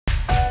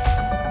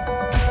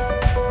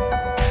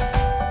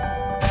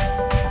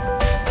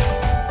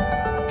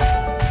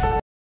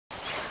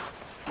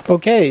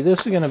Okay, this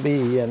is going to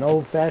be an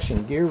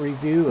old-fashioned gear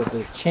review of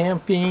the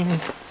Champion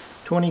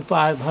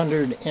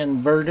 2500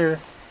 inverter.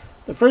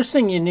 The first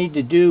thing you need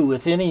to do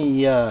with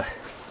any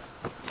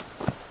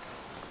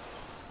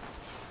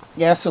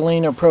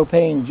gasoline or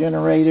propane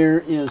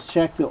generator is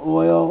check the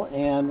oil,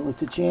 and with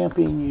the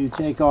Champion you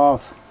take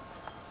off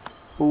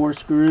 4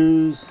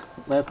 screws,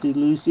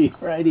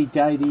 lefty-loosey,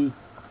 righty-tighty.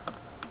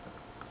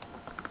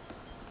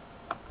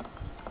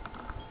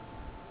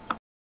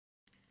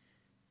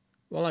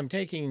 While I'm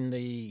taking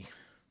the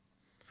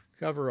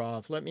cover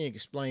off, let me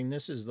explain.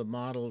 This is the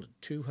model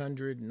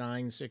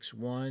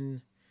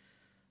 20961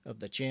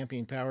 of the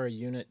Champion Power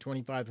Unit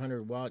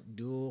 2500 watt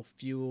dual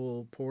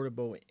fuel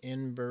portable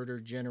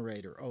inverter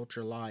generator,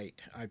 ultralight.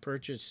 I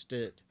purchased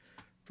it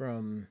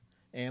from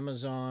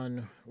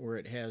Amazon, where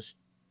it has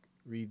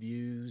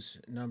reviews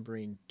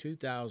numbering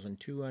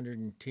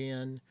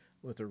 2,210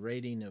 with a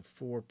rating of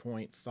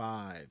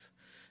 4.5.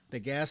 The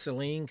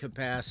gasoline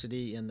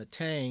capacity in the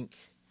tank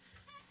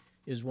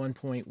is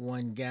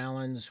 1.1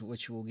 gallons,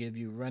 which will give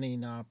you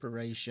running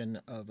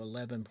operation of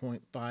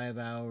 11.5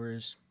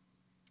 hours.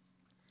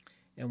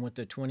 And with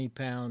the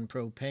 20-pound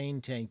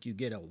propane tank, you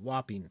get a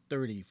whopping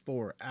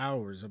 34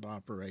 hours of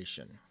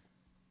operation.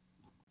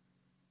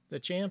 The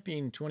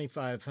Champion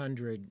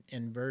 2500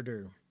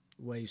 inverter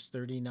weighs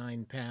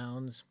 39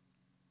 pounds,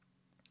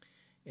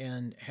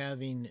 and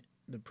having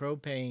the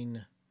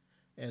propane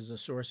as a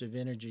source of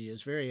energy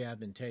is very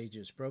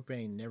advantageous.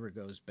 Propane never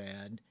goes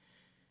bad.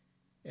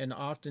 And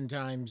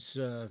oftentimes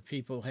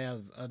people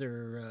have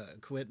other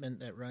equipment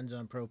that runs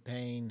on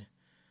propane,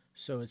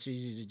 so it's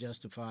easy to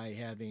justify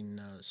having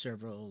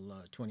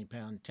several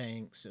 20-pound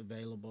tanks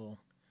available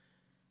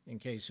in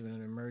case of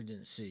an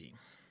emergency.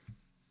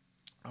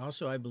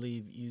 Also, I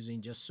believe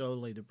using just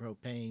solely the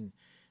propane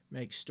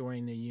makes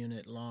storing the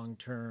unit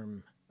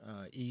long-term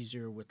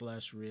easier with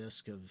less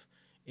risk of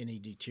any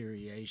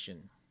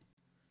deterioration.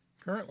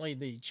 Currently,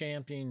 the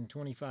Champion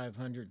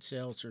 2500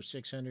 sells for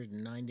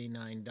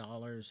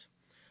 $699.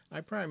 I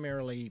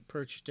primarily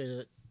purchased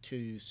it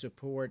to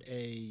support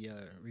a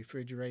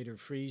refrigerator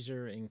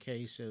freezer in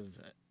case of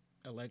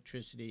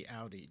electricity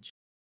outage.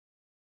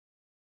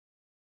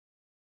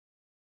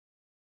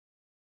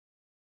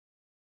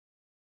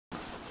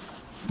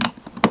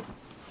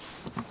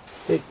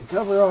 Take the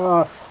cover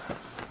off,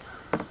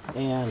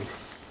 and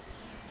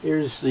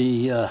here's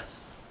the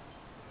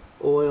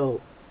oil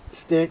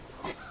stick.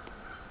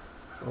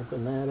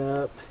 Open that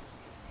up.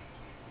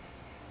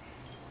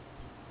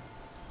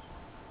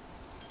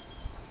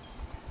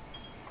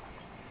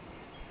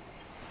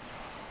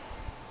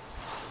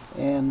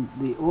 And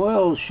the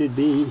oil should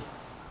be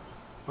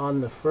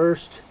on the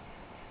first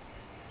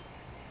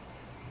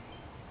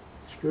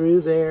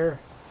screw there,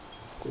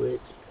 which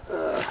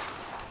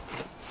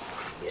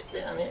get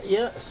down it.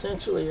 Yeah,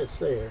 essentially it's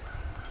there.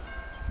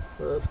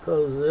 So let's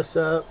close this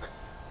up.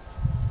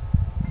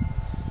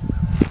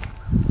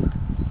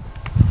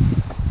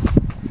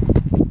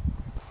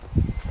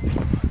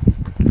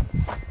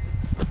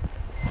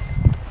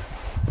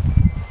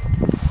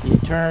 You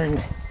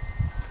turn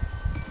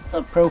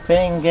the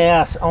propane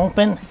gas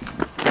open.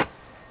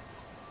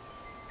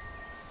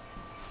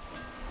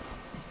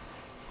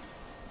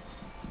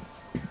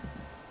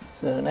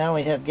 So now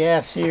we have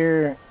gas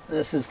here.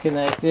 This is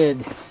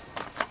connected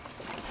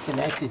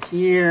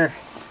here.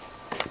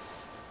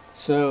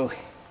 So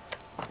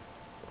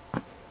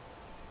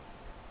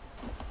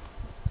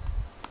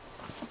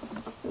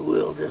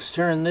we'll just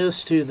turn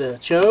this to the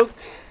choke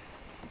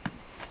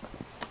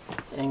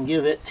and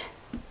give it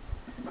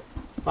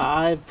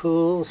 5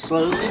 pulls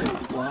slowly.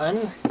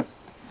 1,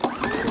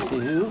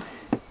 2,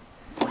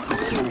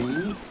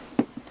 3,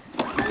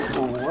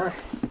 4,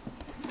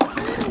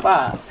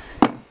 5.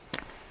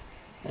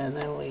 And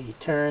then we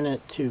turn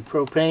it to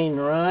propane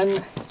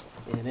run,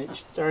 and it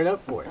should start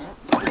up for us.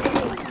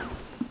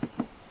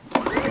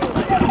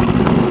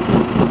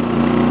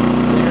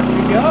 There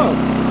we go.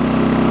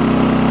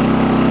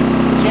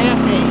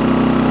 Champion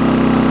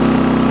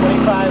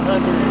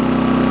 2500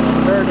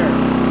 inverter.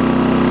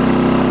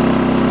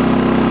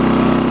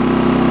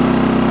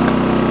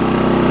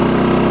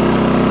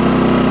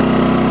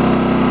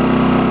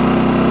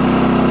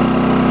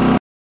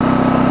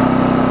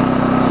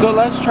 So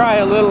let's try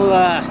a little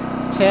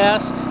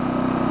test.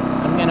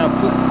 I'm going to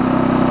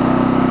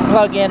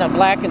plug in a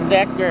Black &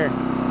 Decker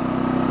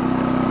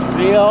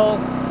drill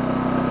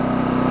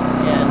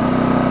and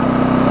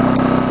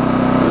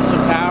put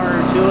some power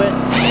to it.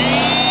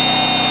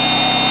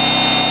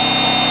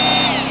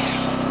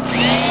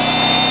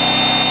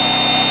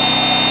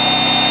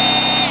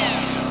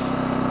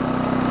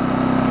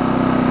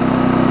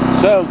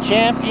 So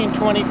Champion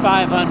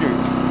 2500,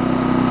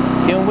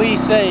 can we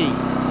say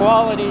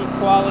quality,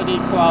 quality,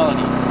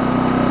 quality?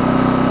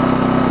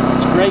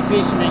 It's a great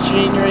piece of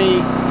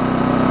machinery.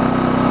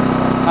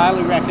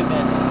 Highly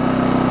recommend it.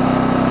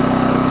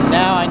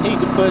 Now I need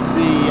to put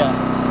the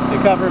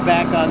cover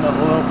back on the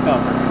oil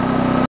cover.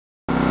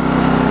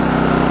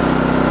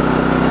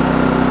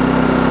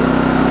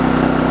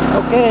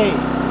 Okay,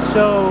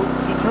 So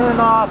to turn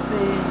off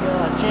the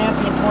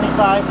Champion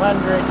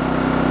 2500,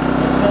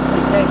 you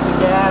simply take the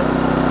gas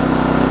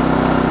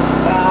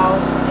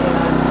valve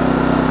and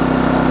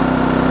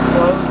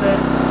close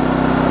it,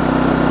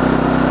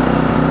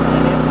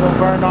 and it will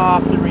burn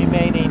off the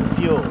remaining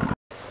fuel.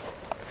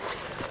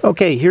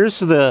 Okay, here's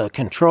the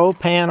control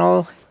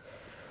panel.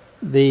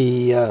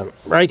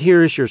 Right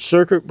here is your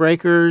circuit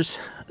breakers.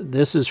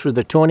 This is for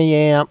the 20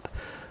 amp.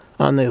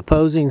 On the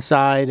opposing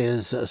side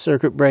is a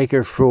circuit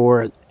breaker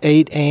for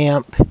 8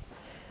 amp.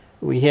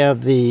 We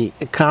have the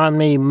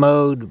economy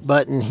mode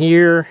button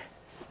here,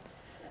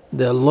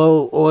 the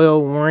low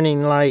oil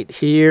warning light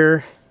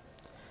here,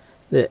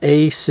 the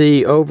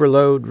AC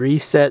overload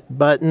reset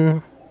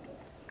button.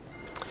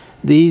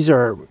 These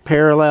are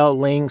parallel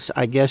links.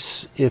 I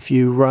guess if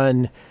you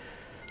run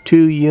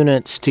 2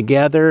 units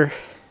together,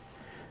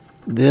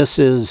 this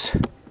is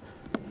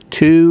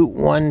 2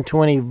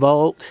 120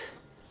 volt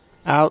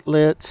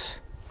outlets,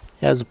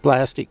 has a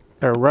plastic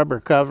or rubber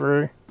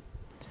cover,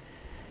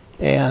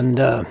 and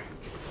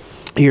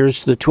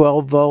here's the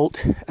 12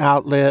 volt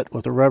outlet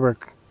with a rubber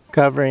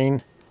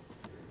covering.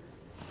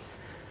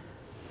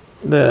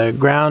 The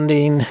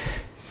grounding,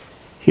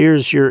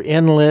 here's your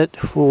inlet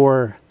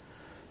for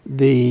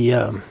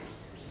the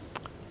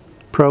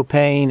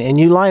propane, and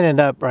you line it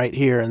up right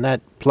here and that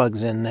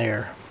plugs in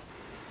there.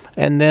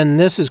 And then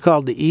this is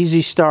called the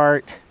Easy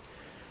Start.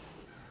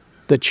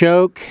 The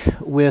choke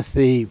with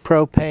the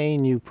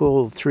propane, you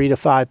pull 3 to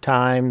 5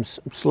 times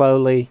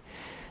slowly,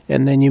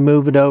 and then you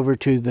move it over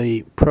to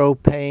the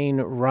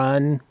propane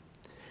run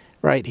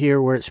right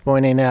here where it's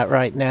pointing at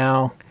right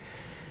now,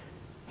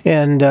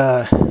 and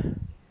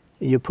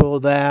you pull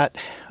that.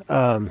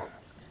 On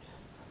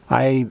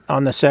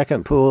the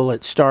second pull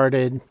it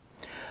started.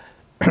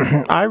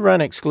 I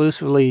run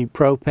exclusively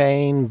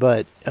propane,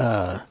 but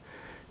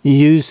you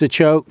use the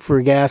choke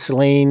for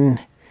gasoline,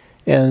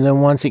 and then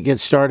once it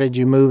gets started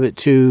you move it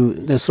to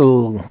this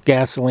little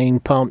gasoline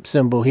pump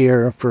symbol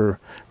here for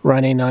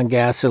running on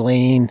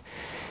gasoline.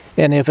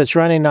 And if it's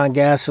running on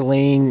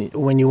gasoline,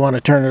 when you want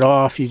to turn it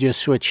off, you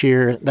just switch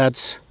here.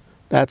 That's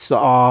the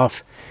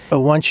off. But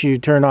once you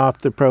turn off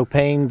the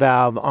propane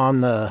valve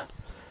on the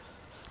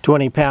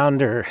 20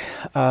 pounder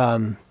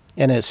and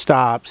it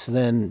stops,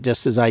 then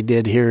just as I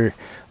did here,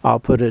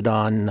 I'll put it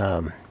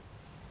on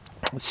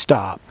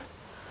stop.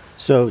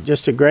 So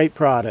just a great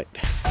product.